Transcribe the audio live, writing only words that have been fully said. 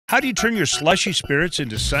How do you turn your slushy spirits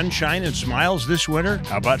into sunshine and smiles this winter?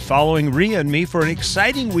 How about following Rhea and me for an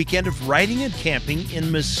exciting weekend of riding and camping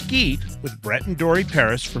in Mesquite with Brett and Dory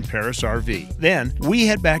Parris from Parris RV. Then, we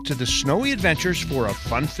head back to the Snowy Adventures for a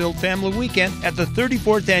fun-filled family weekend at the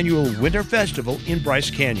 34th Annual Winter Festival in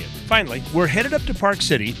Bryce Canyon. Finally, we're headed up to Park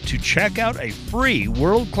City to check out a free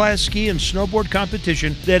world-class ski and snowboard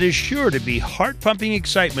competition that is sure to be heart-pumping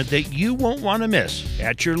excitement that you won't want to miss.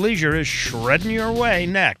 At Your Leisure is shredding your way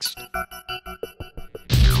next.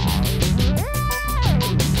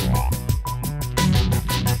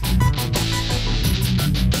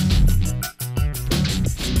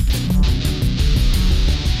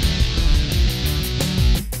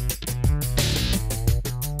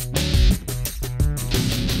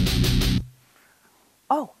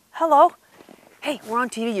 Oh, hello. Hey, we're on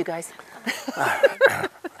TV, you guys.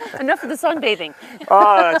 Enough of the sunbathing.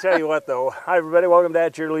 Oh, I tell you what, though. Hi, everybody. Welcome to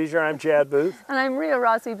At Your Leisure. I'm Chad Booth. And I'm Rhea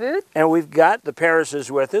Rossi Booth. And we've got the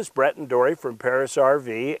Parrises with us, Brett and Dory from Parris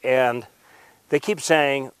RV. And they keep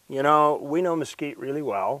saying, you know, we know Mesquite really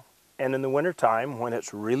well. And in the wintertime, when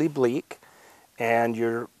it's really bleak and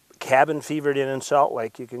you're cabin fevered in Salt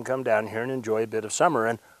Lake, you can come down here and enjoy a bit of summer.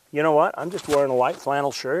 And you know what? I'm just wearing a light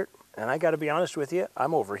flannel shirt. And I got to be honest with you,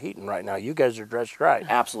 I'm overheating right now. You guys are dressed right.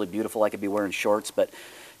 Absolutely beautiful. I could be wearing shorts, but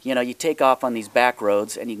you know, you take off on these back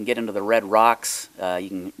roads and you can get into the Red Rocks. You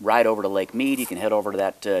can ride over to Lake Mead. You can head over to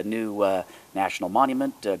that new national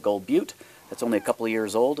monument, Gold Butte. That's only a couple of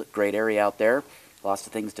years old. Great area out there. Lots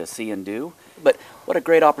of things to see and do. But what a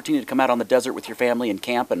great opportunity to come out on the desert with your family and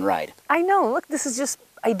camp and ride. I know. Look, this is just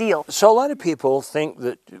ideal. So a lot of people think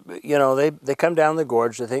that, you know, they come down the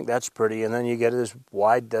gorge, they think that's pretty, and then you get this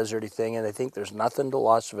wide deserty thing and they think there's nothing to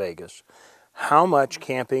Las Vegas. How much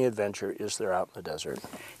camping adventure is there out in the desert?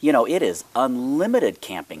 You know, it is unlimited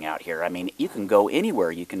camping out here. I mean, you can go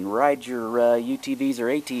anywhere. You can ride your UTVs or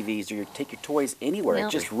ATVs, or you take your toys anywhere. Yep.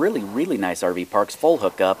 It's just really, really nice RV parks, full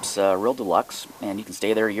hookups, real deluxe, and you can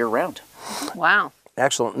stay there year-round. Wow.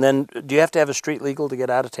 Excellent. And then do you have to have a street legal to get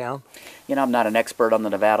out of town? You know, I'm not an expert on the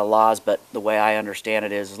Nevada laws, but the way I understand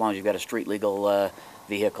it is as long as you've got a street legal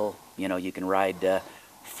vehicle, you know, you can ride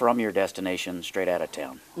from your destination straight out of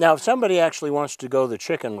town. Now, if somebody actually wants to go the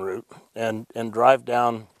chicken route and drive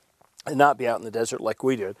down and not be out in the desert like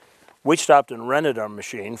we did, we stopped and rented our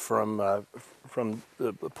machine from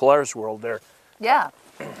the Parris World there. Yeah.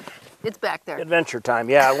 It's back there. Adventure Time.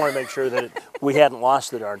 Yeah, I want to make sure that we hadn't lost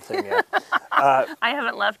the darn thing yet. I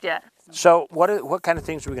haven't left yet. So what kind of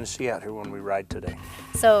things are we going to see out here when we ride today?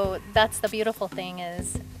 So that's the beautiful thing,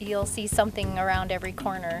 is you'll see something around every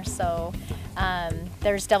corner. So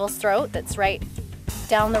there's Devil's Throat that's right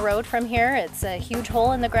down the road from here. It's a huge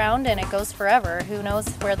hole in the ground and it goes forever. Who knows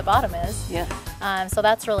where the bottom is? Yeah. So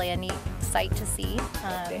that's really a neat sight to see.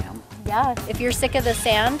 Damn. Yeah, if you're sick of the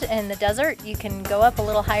sand in the desert, you can go up a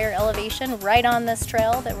little higher elevation right on this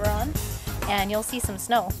trail that we're on, and you'll see some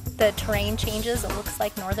snow. The terrain changes. It looks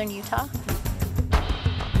like northern Utah.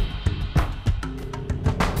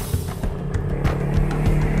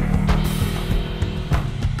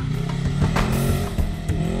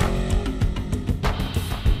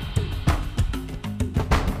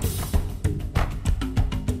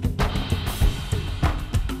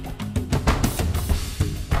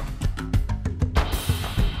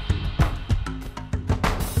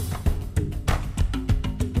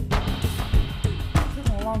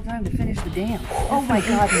 Time to finish the dam. Oh my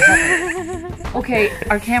God. Okay,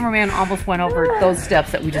 our cameraman almost went over those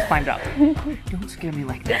steps that we just climbed up. Don't scare me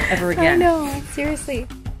like that ever again. I know, seriously.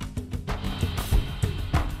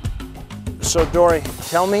 So Dory,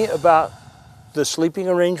 tell me about the sleeping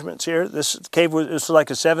arrangements here. This cave was like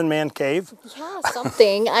a 7-man cave? Yeah,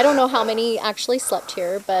 something. I don't know how many actually slept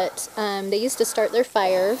here, but they used to start their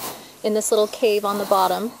fire in this little cave on the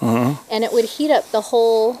bottom, and it would heat up the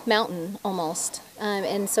whole mountain almost.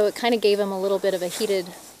 And so it kind of gave them a little bit of a heated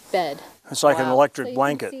bed. It's like an electric So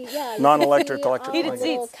blanket, see, yeah, non-electric electric Heated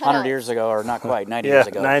blanket. seats. 100 years ago, or not quite, 90 Yeah, years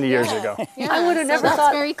ago. 90 years ago. Yeah, I would have never that's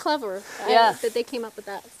thought. very clever. Yeah. That they came up with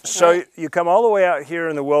that. So you come all the way out here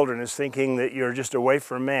in the wilderness thinking that you're just away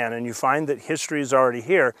from man, and you find that history is already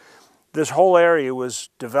here. This whole area was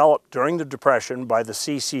developed during the Depression by the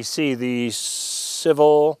CCC, the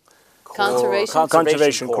Civil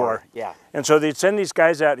Conservation Corps. Yeah. And so they'd send these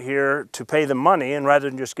guys out here to pay them money, and rather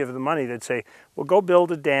than just give them the money, they'd say, well, go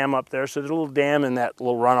build a dam up there. So there's a little dam in that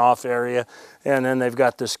little runoff area, and then they've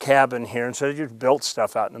got this cabin here, and so they just built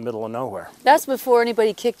stuff out in the middle of nowhere. That's before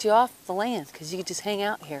anybody kicked you off the land, because you could just hang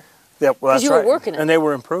out here. Yeah, well, that's you were right. working it. And they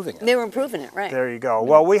were improving it. They were improving it, right. There you go.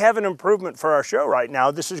 Well, we have an improvement for our show right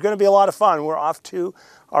now. This is going to be a lot of fun. We're off to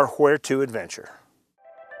our Where To adventure.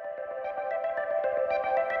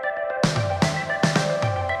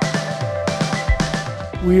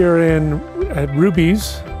 We are at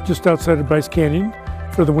Ruby's, just outside of Bryce Canyon,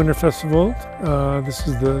 for the Winter Festival. This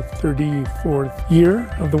is the 34th year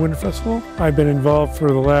of the Winter Festival. I've been involved for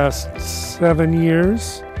the last 7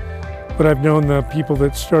 years, but I've known the people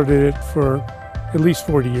that started it for at least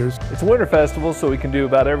 40 years. It's a winter festival, so we can do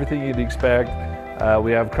about everything you'd expect.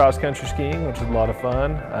 We have cross-country skiing, which is a lot of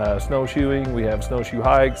fun, snowshoeing, we have snowshoe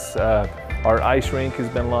hikes, our ice rink has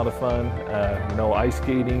been a lot of fun, ice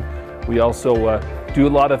skating. We also do a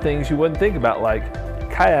lot of things you wouldn't think about, like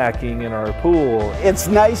kayaking in our pool. It's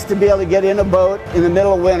nice to be able to get in a boat in the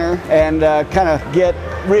middle of winter and kind of get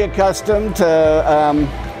reaccustomed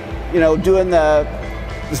to, doing the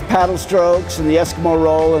paddle strokes and the Eskimo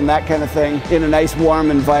roll and that kind of thing in a nice warm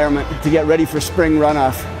environment to get ready for spring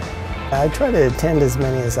runoff. I try to attend as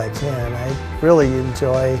many as I can. I really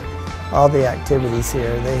enjoy all the activities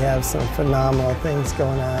here. They have some phenomenal things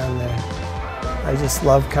going on there. I just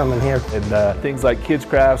love coming here. And things like kids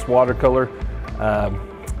crafts, watercolor,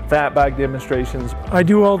 fat bike demonstrations. I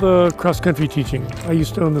do all the cross-country teaching. I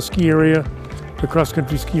used to own the ski area, the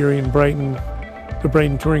cross-country ski area in Brighton, the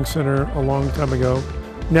Brighton Touring Center a long time ago.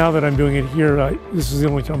 Now that I'm doing it here, this is the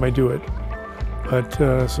only time I do it.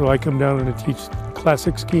 But so I come down and I teach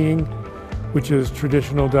classic skiing, which is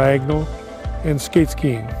traditional diagonal, and skate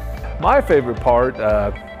skiing. My favorite part,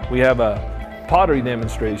 we have a pottery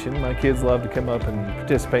demonstration. My kids love to come up and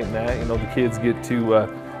participate in that. The kids get to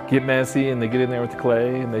get messy and they get in there with the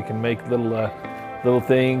clay and they can make little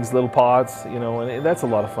things, little pots, and that's a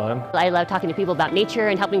lot of fun. I love talking to people about nature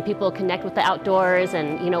and helping people connect with the outdoors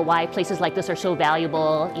and, why places like this are so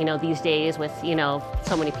valuable, these days with,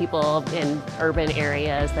 so many people in urban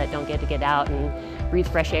areas that don't get out and breathe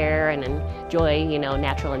fresh air and enjoy,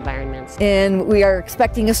 natural environments. And we are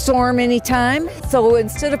expecting a storm anytime. So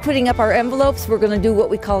instead of putting up our envelopes, we're going to do what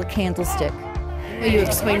we call a candlestick. Will you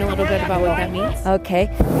explain a little bit about what that means? Okay.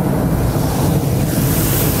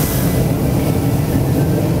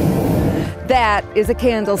 That is a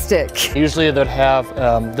candlestick. Usually they'd have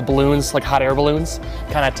the balloons, like hot air balloons,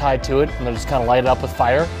 kind of tied to it, and they'll just kind of light it up with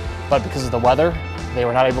fire. But because of the weather, they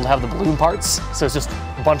were not able to have the balloon parts, so it's just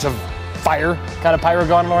a bunch of fire, kind of pyro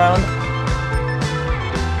going around.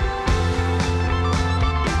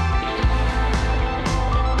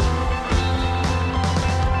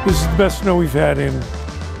 This is the best snow we've had in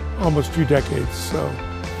almost 2 decades, so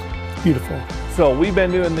it's beautiful. So we've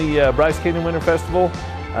been doing the Bryce Canyon Winter Festival.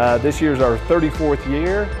 This year's our 34th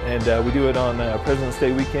year, and we do it on President's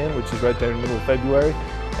Day weekend, which is right there in the middle of February.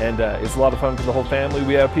 And it's a lot of fun for the whole family.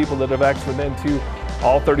 We have people that have actually been to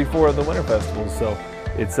all 34 of the winter festivals, so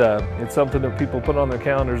it's something that people put on their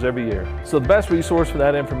calendars every year. So the best resource for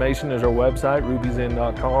that information is our website,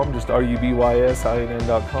 rubysinn.com, just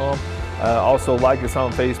rubysinn.com. Also like us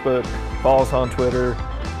on Facebook, follow us on Twitter,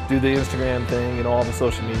 do the Instagram thing, all the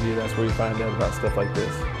social media. That's where you find out about stuff like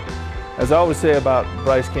this. As I always say about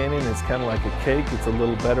Bryce Canyon, it's kind of like a cake. It's a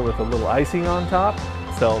little better with a little icing on top.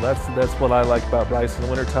 So that's what I like about Bryce in the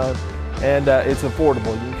wintertime. And it's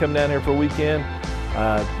affordable. You can come down here for a weekend.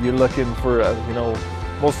 You're looking for,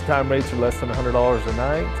 most of the time rates are less than $100 a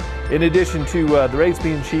night. In addition to the rates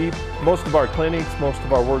being cheap, most of our clinics, most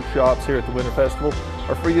of our workshops here at the Winter Festival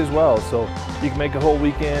are free as well. So you can make a whole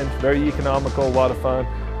weekend, very economical, a lot of fun.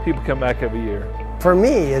 People come back every year. For me,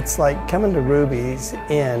 it's like coming to Ruby's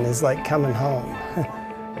Inn is like coming home.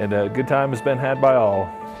 And a good time has been had by all.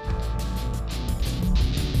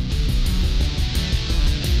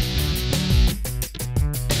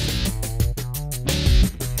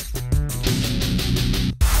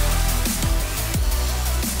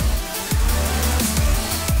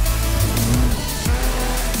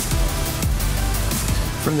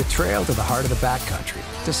 From the trail to the heart of the backcountry,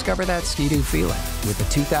 discover that Ski-Doo feeling with the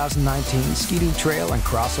 2019 Ski-Doo Trail and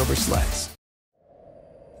Crossover sleds.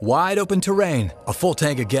 Wide open terrain, a full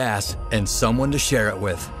tank of gas, and someone to share it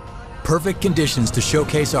with. Perfect conditions to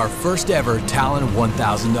showcase our first ever Talon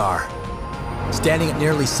 1000R. Standing at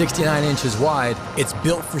nearly 69 inches wide, it's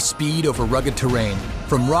built for speed over rugged terrain.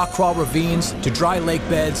 From rock crawl ravines to dry lake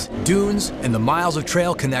beds, dunes, and the miles of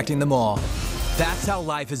trail connecting them all. That's how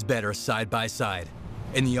life is better side by side.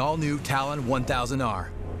 In the all-new Talon 1000R.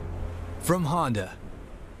 From Honda.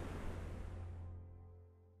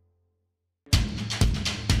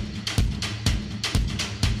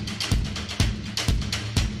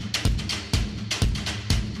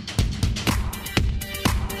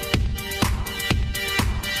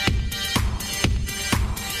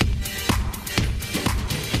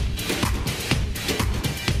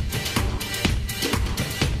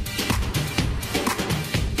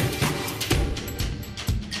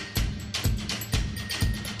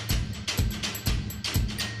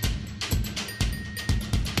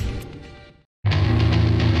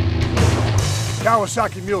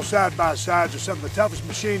 Kawasaki mule side-by-sides are some of the toughest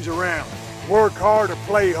machines around. Work hard or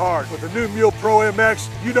play hard. With the new Mule Pro MX,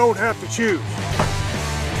 you don't have to choose.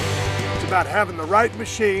 It's about having the right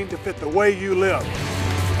machine to fit the way you live.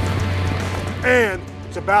 And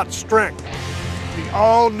it's about strength. The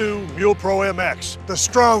all-new Mule Pro MX, the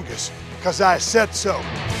strongest, because I said so.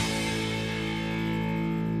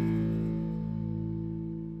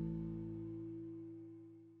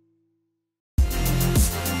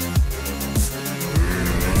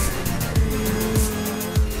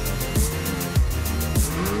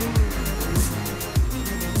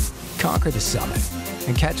 Conquer the summit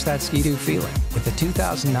and catch that Ski-Doo feeling with the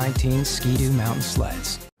 2019 Ski-Doo Mountain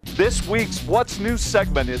Sleds. This week's What's New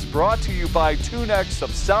segment is brought to you by TuneX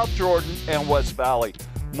of South Jordan and West Valley.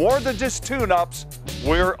 More than just tune-ups,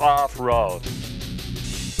 we're off-road.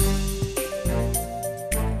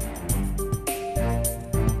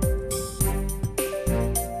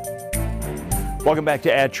 Welcome back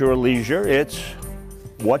to At Your Leisure. It's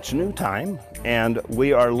What's New time, and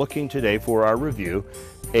we are looking today for our review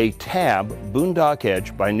a Tab Boondock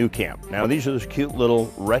Edge by New Camp. Now these are those cute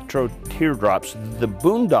little retro teardrops. The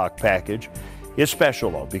Boondock package is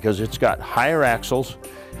special though because it's got higher axles,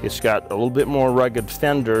 it's got a little bit more rugged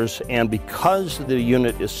fenders, and because the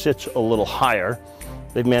unit sits a little higher,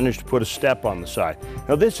 they've managed to put a step on the side.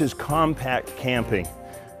 Now this is compact camping.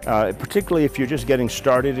 Particularly if you're just getting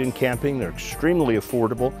started in camping, they're extremely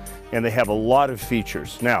affordable and they have a lot of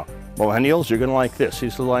features. Now, millennials, you're gonna like this. See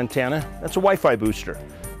this little antenna? That's a Wi-Fi booster.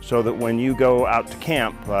 So that when you go out to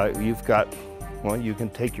camp, you've got, well, you can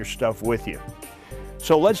take your stuff with you.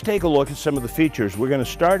 So let's take a look at some of the features. We're gonna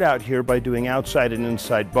start out here by doing outside and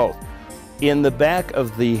inside both. In the back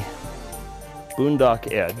of the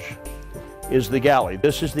Boondock Edge is the galley.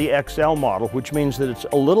 This is the XL model, which means that it's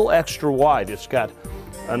a little extra wide. It's got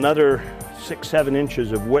another 6-7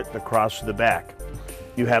 inches of width across the back.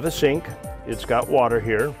 You have a sink, it's got water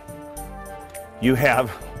here. You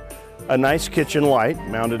have a nice kitchen light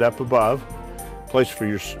mounted up above, place for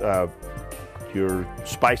your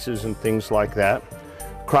spices and things like that.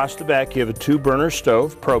 Across the back you have a 2-burner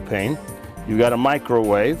stove, propane. You got a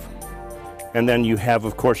microwave, and then you have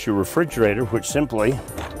of course your refrigerator, which simply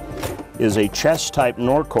is a chest type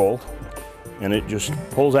Norcold, and it just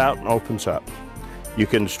pulls out and opens up. You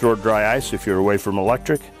can store dry ice if you're away from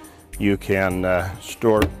electric. You can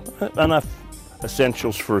store enough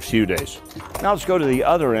essentials for a few days. Now let's go to the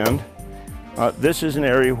other end. This is an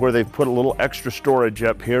area where they've put a little extra storage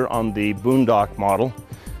up here on the Boondock model.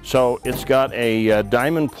 So it's got a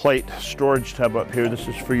diamond plate storage tub up here. This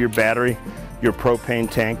is for your battery, your propane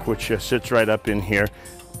tank, which sits right up in here.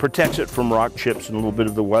 Protects it from rock chips and a little bit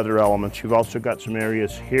of the weather elements. You've also got some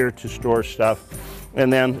areas here to store stuff.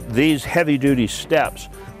 And then these heavy-duty steps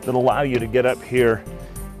that allow you to get up here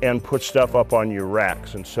and put stuff up on your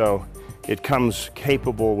racks. And so it comes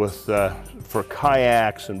capable with, for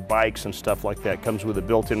kayaks and bikes and stuff like that, comes with a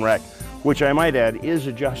built-in rack, which I might add is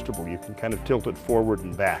adjustable. You can kind of tilt it forward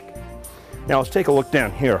and back. Now let's take a look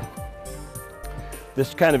down here. This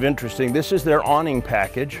is kind of interesting. This is their awning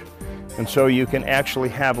package. And so you can actually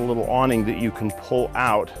have a little awning that you can pull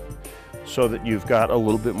out so that you've got a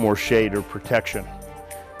little bit more shade or protection.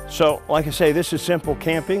 So, like I say, this is simple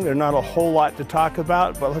camping. There's not a whole lot to talk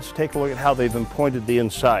about, but let's take a look at how they've appointed the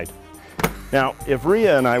inside. Now, if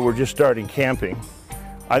Rhea and I were just starting camping,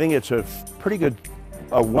 I think it's a pretty good,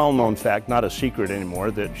 a well-known fact, not a secret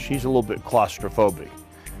anymore, that she's a little bit claustrophobic.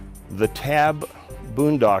 The Tab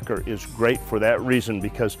Boondocker is great for that reason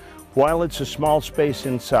because while it's a small space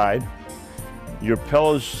inside, your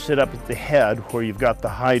pillows sit up at the head where you've got the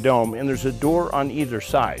high dome, and there's a door on either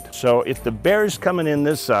side. So if the bear's coming in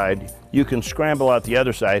this side, you can scramble out the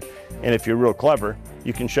other side, and if you're real clever,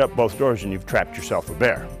 you can shut both doors and you've trapped yourself a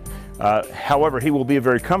bear. However, he will be a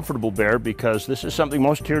very comfortable bear because this is something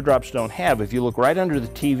most teardrops don't have. If you look right under the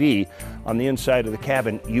TV on the inside of the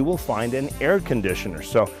cabin, you will find an air conditioner.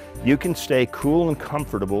 So you can stay cool and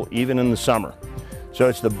comfortable even in the summer. So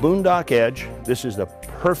it's the Boondock Edge. This is the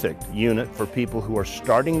perfect unit for people who are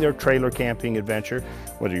starting their trailer camping adventure,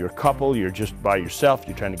 whether you're a couple, you're just by yourself,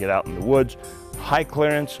 you're trying to get out in the woods. High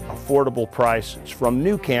clearance, affordable price. It's from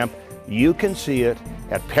New Camp. You can see it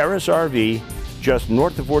at Parris RV, just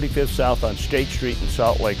north of 45th South on State Street in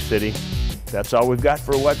Salt Lake City. That's all we've got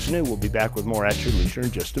for What's New. We'll be back with more At Your Leisure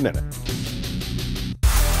in just a minute.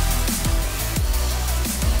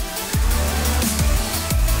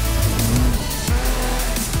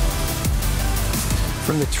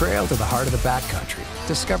 From the trail to the heart of the backcountry,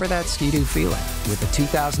 discover that Ski-Doo feeling with the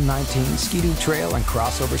 2019 Ski-Doo Trail and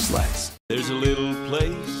Crossover Sleds. There's a little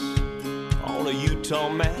place on a Utah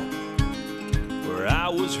map where I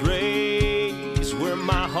was raised where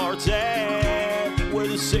my heart's at, where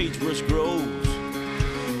the sagebrush grows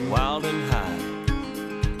wild and high,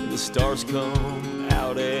 and the stars come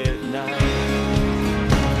out at night.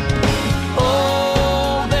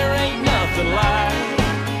 Oh, there ain't nothing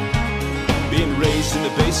like being raised in the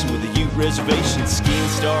basin with a Ute reservation, skiing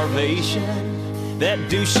starvation, that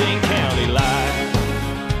Duchesne County life.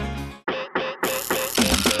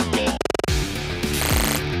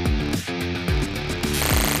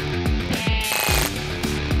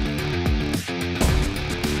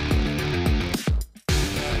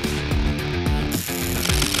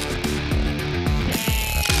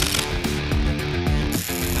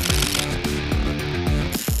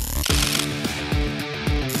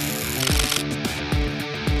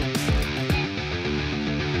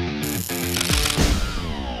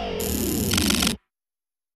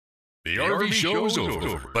 The RV show is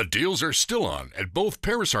over, but deals are still on at both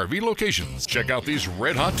Parris RV locations. Check out these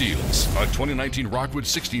red-hot deals. A 2019 Rockwood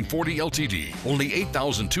 1640 LTD, only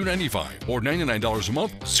 $8,295 or $99 a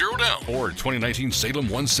month, 0 down. Or 2019 Salem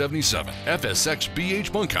 177 FSX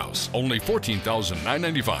BH Bunkhouse, only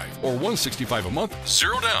 $14,995 or $165 a month,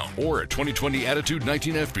 0 down. Or a 2020 Attitude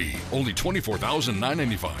 19 FB, only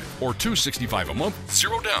 $24,995 or $265 a month,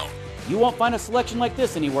 0 down. You won't find a selection like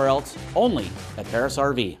this anywhere else, only at Parris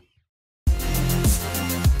RV.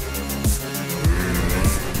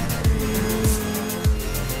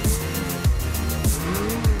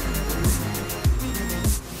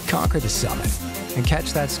 Conquer the summit and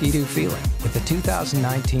catch that Ski-Doo feeling with the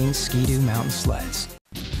 2019 Ski-Doo Mountain Sleds.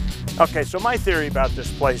 Okay, so my theory about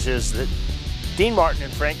this place is that Dean Martin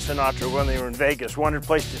and Frank Sinatra, when they were in Vegas, wanted a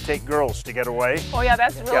place to take girls to get away. Oh yeah,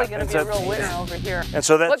 that's really going to be a real winner over here. And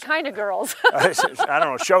so that's, what kind of girls? I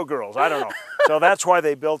don't know, show girls, I don't know. So that's why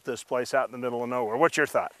they built this place out in the middle of nowhere. What's your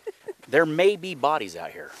thought? There may be bodies out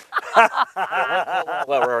here.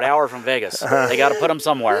 Well, we're an hour from Vegas. They got to put them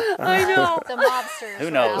someware. I know. The mobsters. Who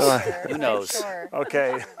knows? Who knows? Sure.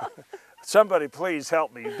 Okay. Somebody please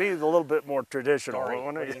help me. Be a little bit more traditional. I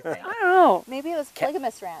don't know. Maybe it was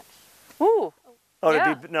Polygamous Ranch. Ooh. Oh,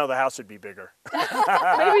 yeah. No, the house would be bigger.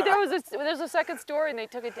 Maybe there's a second story and they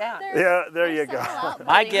took it down. Yeah, there you go.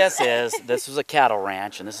 My guess is this was a cattle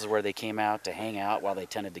ranch, and this is where they came out to hang out while they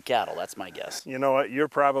tended to cattle. That's my guess. You know what? You're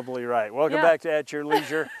probably right. Welcome back to At Your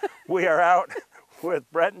Leisure. We are out with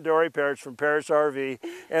Brett and Dory Parris from Parris RV,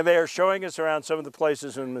 and they are showing us around some of the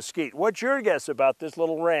places in Mesquite. What's your guess about this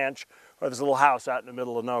little ranch or this little house out in the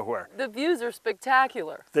middle of nowhere? The views are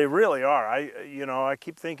spectacular. They really are. I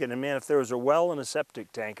keep thinking, man, if there was a well and a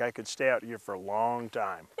septic tank, I could stay out here for a long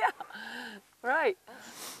time. Yeah, right.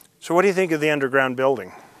 So what do you think of the underground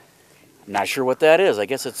building? Not sure what that is. I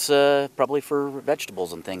guess it's probably for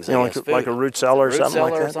vegetables and things. You know, like a root cellar or something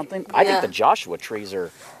like that? Or something. I think the Joshua trees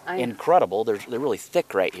are incredible. They're really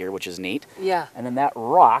thick right here, which is neat. Yeah. And then that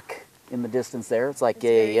rock in the distance there, it's like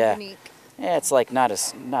very unique. Yeah, it's like not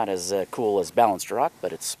as cool as balanced rock,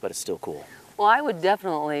 but it's still cool. Well, I would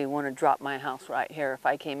definitely want to drop my house right here if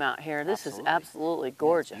I came out here. This is absolutely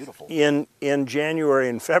gorgeous. Beautiful. In January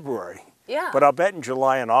and February. Yeah. But I'll bet in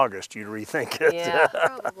July and August you'd rethink it. Yeah,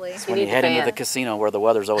 probably. It's when you head into the casino where the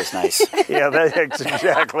weather's always nice. Yeah, that's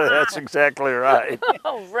exactly right.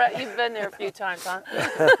 Oh, Brett, you've been there a few times, huh?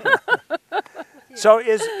 So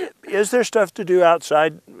is there stuff to do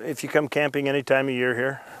outside if you come camping any time of year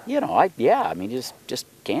here? You know, I mean, just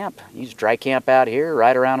camp. You just dry camp out here,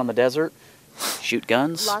 ride around on the desert, shoot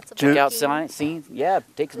guns, check out scenes. Yeah,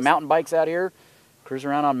 take some mountain bikes out here. Cruise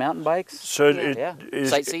around on mountain bikes. So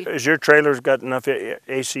sightsee. Is your trailer's got enough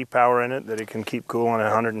AC power in it that it can keep cool on a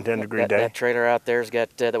 110-degree day? That trailer out there's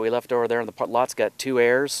got that we left over there in the lot's got 2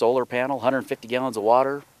 airs, solar panel, 150 gallons of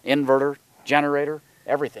water, inverter, generator,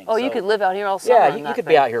 everything. Oh, so, you could live out here all summer. Yeah, you could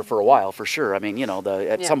be out here for a while for sure. I mean, you know,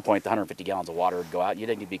 at some point the 150 gallons of water would go out. You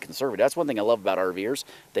didn't need to be conservative. That's one thing I love about RVers.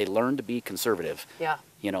 They learn to be conservative. Yeah.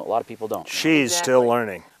 You know, a lot of people don't. She's still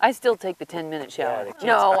learning. I still take the 10-minute shower.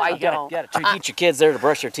 No, I don't. You got to teach your kids there to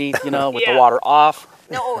brush their teeth, you know, with the water off.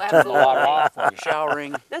 No, Turn absolutely. the water off while you're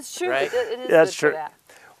showering. That's true. Right? It is That's good true. for that.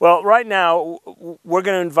 Well, right now, we're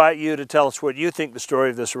going to invite you to tell us what you think the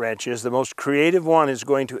story of this ranch is. The most creative one is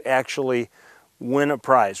going to actually win a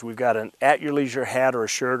prize. We've got an At Your Leisure hat or a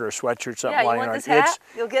shirt or a sweatshirt, something like that. Yeah, you want this hat?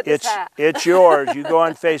 You'll get this hat. It's yours. You go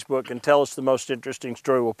on Facebook and tell us the most interesting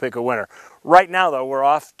story. We'll pick a winner. Right now, though, we're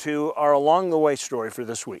off to our Along the Way story for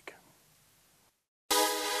this week.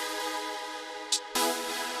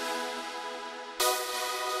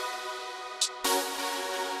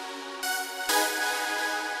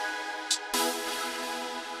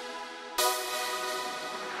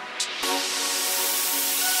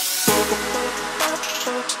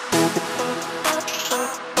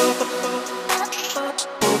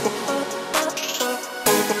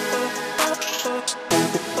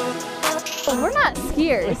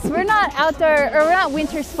 us. We're not outdoor, or we're not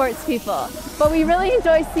winter sports people, but we really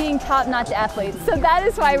enjoy seeing top-notch athletes. So that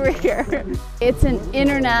is why we're here. It's an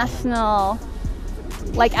international,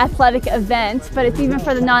 like, athletic event, but it's even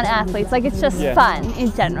for the non-athletes. Like, it's just fun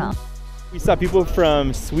in general. We saw people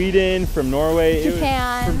from Sweden, from Norway,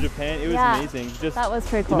 Japan. from Japan. It was amazing. Just, that was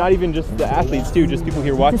pretty cool. Not even just the athletes too, just people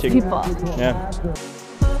here watching. Just people. Yeah.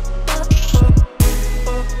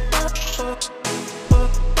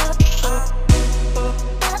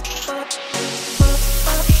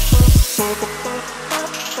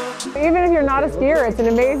 Even if you're not a skier, it's an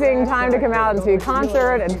amazing time to come out and see a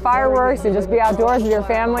concert and fireworks and just be outdoors with your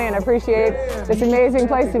family and appreciate this amazing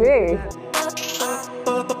place to be.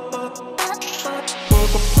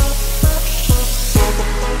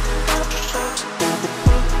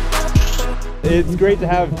 It's great to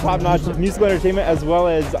have top-notch musical entertainment as well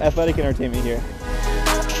as athletic entertainment here.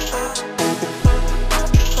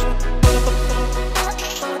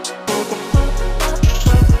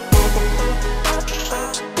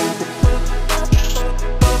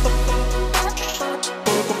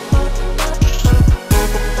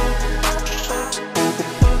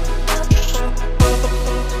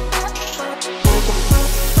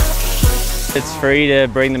 It's free to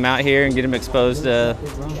bring them out here and get them exposed to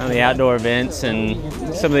the outdoor events and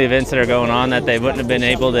some of the events that are going on that they wouldn't have been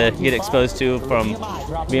able to get exposed to from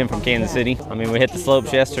being from Kansas City. I mean, we hit the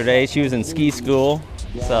slopes yesterday. She was in ski school,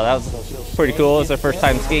 so that was pretty cool. It was her first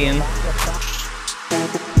time skiing.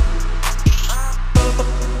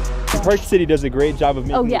 Park City does a great job of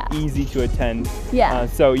making it easy to attend. Yeah.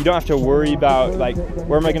 So you don't have to worry about, like,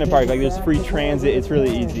 where am I going to park? Like, there's free transit. It's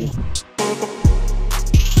really easy.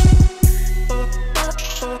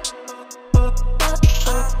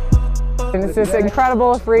 And it's this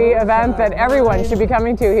incredible free event that everyone should be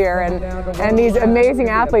coming to here, and these amazing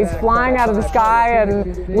athletes flying out of the sky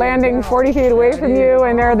and landing 40 feet away from you,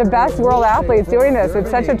 and they're the best world athletes doing this. It's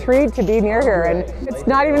such a treat to be near here, and it's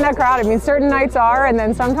not even that crowded. I mean, certain nights are, and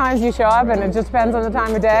then sometimes you show up and it just depends on the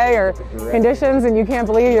time of day or conditions, and you can't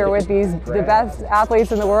believe you're with the best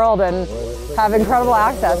athletes in the world and have incredible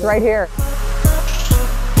access right here.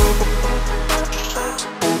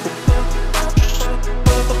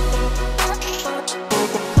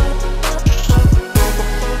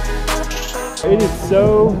 It is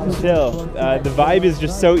so chill. The vibe is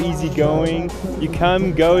just so easygoing. You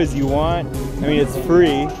come, go as you want. I mean, it's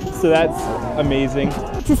free, so that's amazing.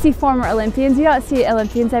 To see former Olympians, you don't see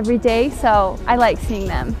Olympians every day, so I like seeing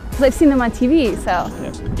them because I've seen them on TV. So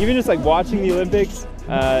yeah. Even just like watching the Olympics,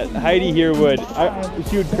 Heidi here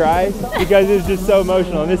she would cry because it's just so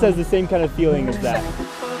emotional, and this has the same kind of feeling as that.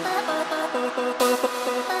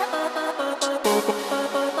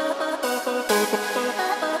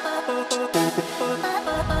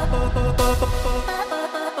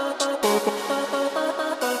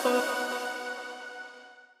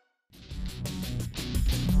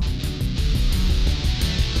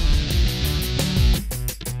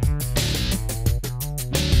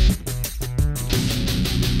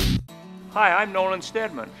 Hi, I'm Nolan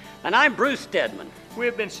Stedman. And I'm Bruce Stedman. We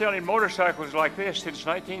have been selling motorcycles like this since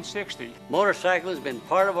 1960. Motorcycling has been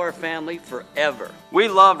part of our family forever. We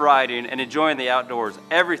love riding and enjoying the outdoors,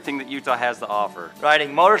 everything that Utah has to offer.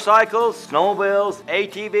 Riding motorcycles, snowmobiles,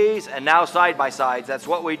 ATVs, and now side-by-sides. That's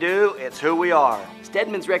what we do, it's who we are.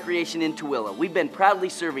 Stedman's Recreation in Tooele. We've been proudly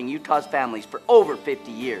serving Utah's families for over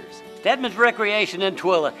 50 years. Stedman's Recreation in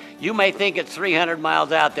Tooele. You may think it's 300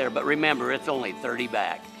 miles out there, but remember, it's only 30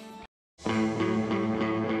 back.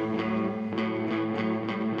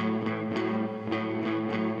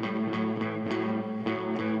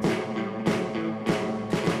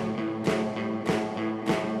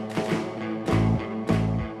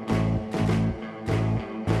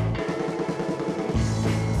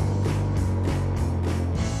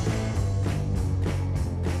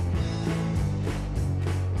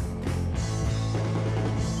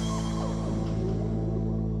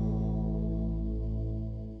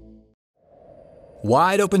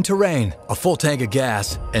 Wide open terrain, a full tank of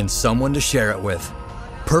gas, and someone to share it with.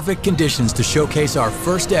 Perfect conditions to showcase our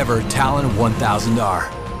first ever Talon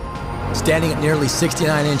 1000R. Standing at nearly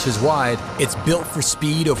 69 inches wide, it's built for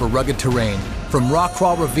speed over rugged terrain, from rock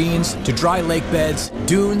crawl ravines to dry lake beds,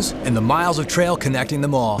 dunes, and the miles of trail connecting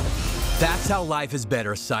them all. That's how life is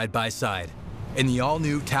better side by side in the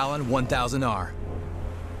all-new Talon 1000R.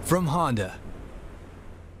 From Honda.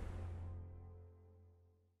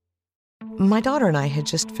 My daughter and I had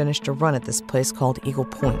just finished a run at this place called Eagle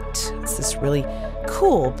Point. It's this really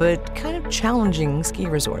cool but kind of challenging ski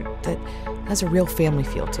resort that has a real family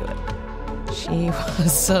feel to it. She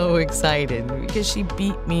was so excited because she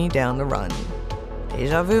beat me down the run.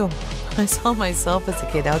 Deja vu. I saw myself as a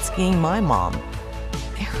kid out skiing my mom.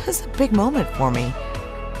 It was a big moment for me.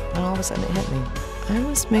 And all of a sudden it hit me. I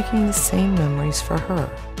was making the same memories for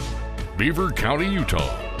her. Beaver County,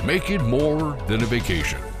 Utah. Make it more than a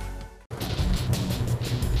vacation.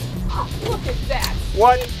 Look at that.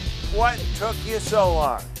 What took you so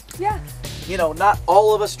long? Yeah. You know, not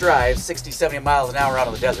all of us drive 60, 70 miles an hour out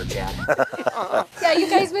of the desert, Chad. Yeah, you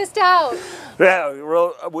guys missed out. Yeah,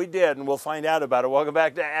 we did, and we'll find out about it. Welcome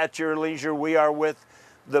back to At Your Leisure. We are with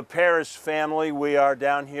the Parris family. We are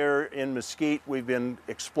down here in Mesquite. We've been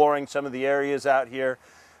exploring some of the areas out here.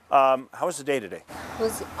 How was the day today? It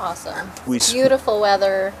was awesome. Beautiful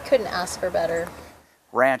weather. Couldn't ask for better.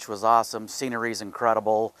 Ranch was awesome. Scenery's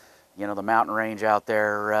incredible. You know, the mountain range out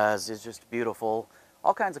there is just beautiful.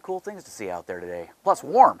 All kinds of cool things to see out there today. Plus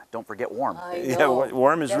warm. Don't forget warm. Yeah,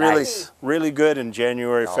 warm is really good in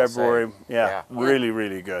January, February. Yeah,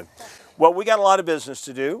 really good. Well, we got a lot of business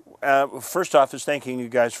to do. First off is thanking you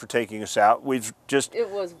guys for taking us out. It was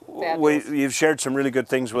fabulous. You've shared some really good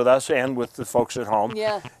things with us and with the folks at home.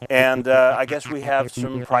 Yeah. And I guess we have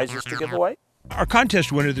some prizes to give away. Our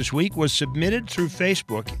contest winner this week was submitted through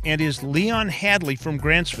Facebook and is Leon Hadley from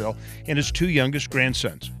Grantsville and his 2 youngest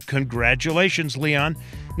grandsons. Congratulations, Leon.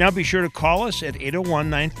 Now be sure to call us at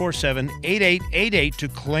 801-947-8888 to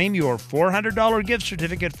claim your $400 gift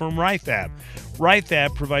certificate from RIFAB.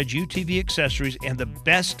 RIFAB provides UTV accessories and the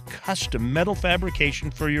best custom metal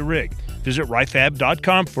fabrication for your rig. Visit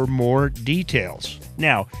rifab.com for more details.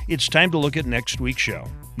 Now, it's time to look at next week's show.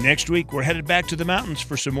 Next week, we're headed back to the mountains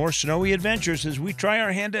for some more snowy adventures as we try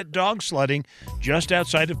our hand at dog sledding just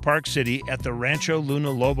outside of Park City at the Rancho Luna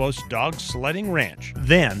Lobos Dog Sledding Ranch.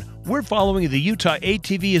 Then, we're following the Utah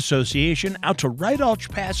ATV Association out to Right Alch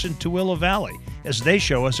Pass in Tooele Valley as they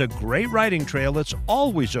show us a great riding trail that's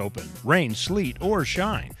always open, rain, sleet, or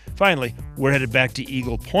shine. Finally, we're headed back to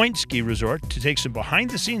Eagle Point Ski Resort to take some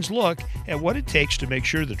behind-the-scenes look at what it takes to make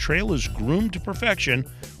sure the trail is groomed to perfection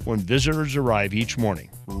when visitors arrive each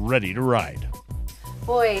morning, ready to ride.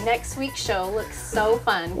 Boy, next week's show looks so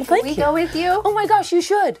fun. Well, Can we go with you? Oh my gosh, you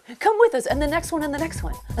should. Come with us, and the next one, and the next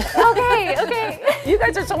one. Okay. You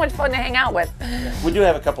guys are so much fun to hang out with. We do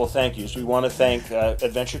have a couple of thank yous. We want to thank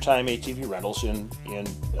Adventure Time ATV Rentals in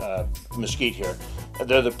Mesquite here.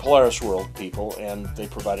 They're the Parris World people, and they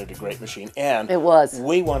provided a great machine. And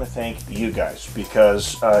we want to thank you guys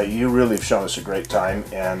because you really have shown us a great time,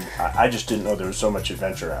 and I just didn't know there was so much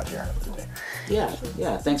adventure out here today. Yeah.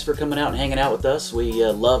 Thanks for coming out and hanging out with us. We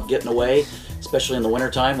love getting away, especially in the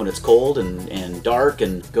wintertime when it's cold and dark,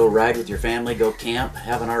 and go ride with your family, go camp,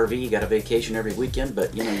 have an RV. You got a vacation every weekend,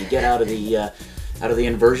 but you know, you get out of the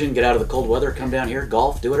inversion, get out of the cold weather, come down here,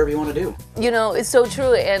 golf, do whatever you want to do. You know, it's so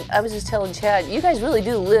true, and I was just telling Chad, you guys really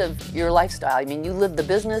do live your lifestyle. I mean, you live the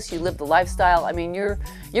business, you live the lifestyle. I mean, you're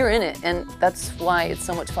in it, and that's why it's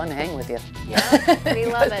so much fun to hang with you. Yeah, we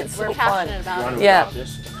love it. We're passionate about it. Yeah.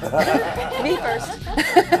 Me first.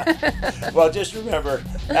 Well, just remember,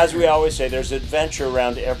 as we always say, there's adventure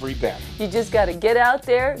around every bend. You just got to get out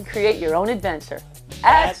there and create your own adventure.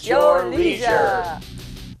 At your leisure.